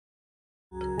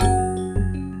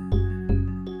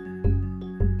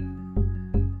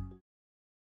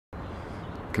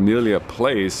Camellia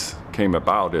Place came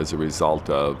about as a result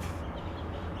of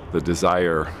the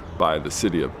desire by the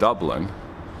city of Dublin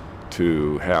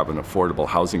to have an affordable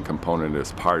housing component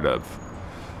as part of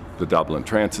the Dublin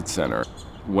Transit Center.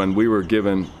 When we were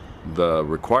given the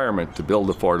requirement to build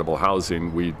affordable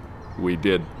housing, we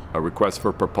did a request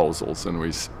for proposals, and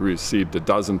we received a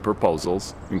dozen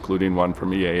proposals, including one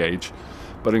from EAH,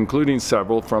 but including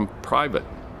several from private,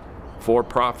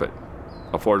 for-profit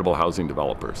affordable housing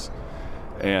developers.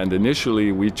 And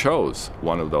initially we chose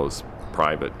one of those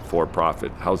private,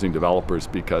 for-profit housing developers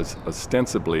because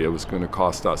ostensibly it was going to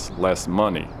cost us less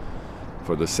money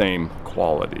for the same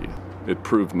quality. It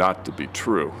proved not to be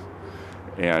true.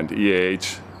 And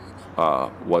EAH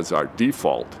was our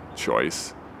default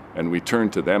choice, and we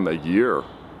turned to them a year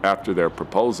after their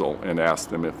proposal and asked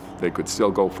them if they could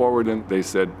still go forward, and they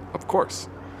said, of course.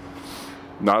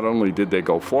 Not only did they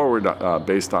go forward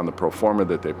based on the pro forma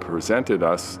that they presented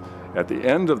us, at the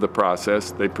end of the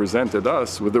process, they presented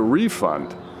us with a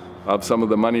refund of some of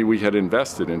the money we had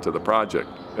invested into the project.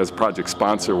 As project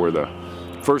sponsor, we're the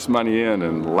first money in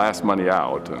and last money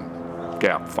out, and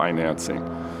gap financing.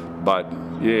 But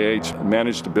EAH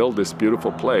managed to build this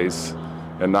beautiful place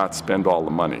and not spend all the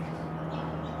money.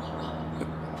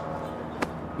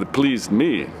 It pleased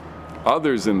me.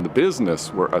 Others in the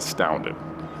business were astounded.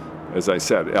 As I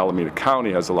said, Alameda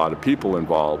County has a lot of people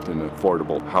involved in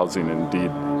affordable housing, and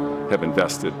indeed have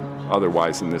invested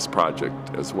otherwise in this project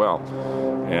as well.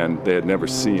 And they had never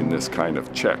seen this kind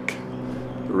of check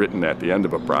written at the end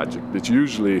of a project. It's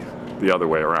usually the other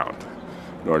way around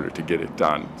in order to get it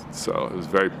done. So it was a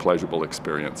very pleasurable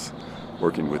experience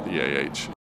working with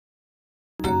EAH.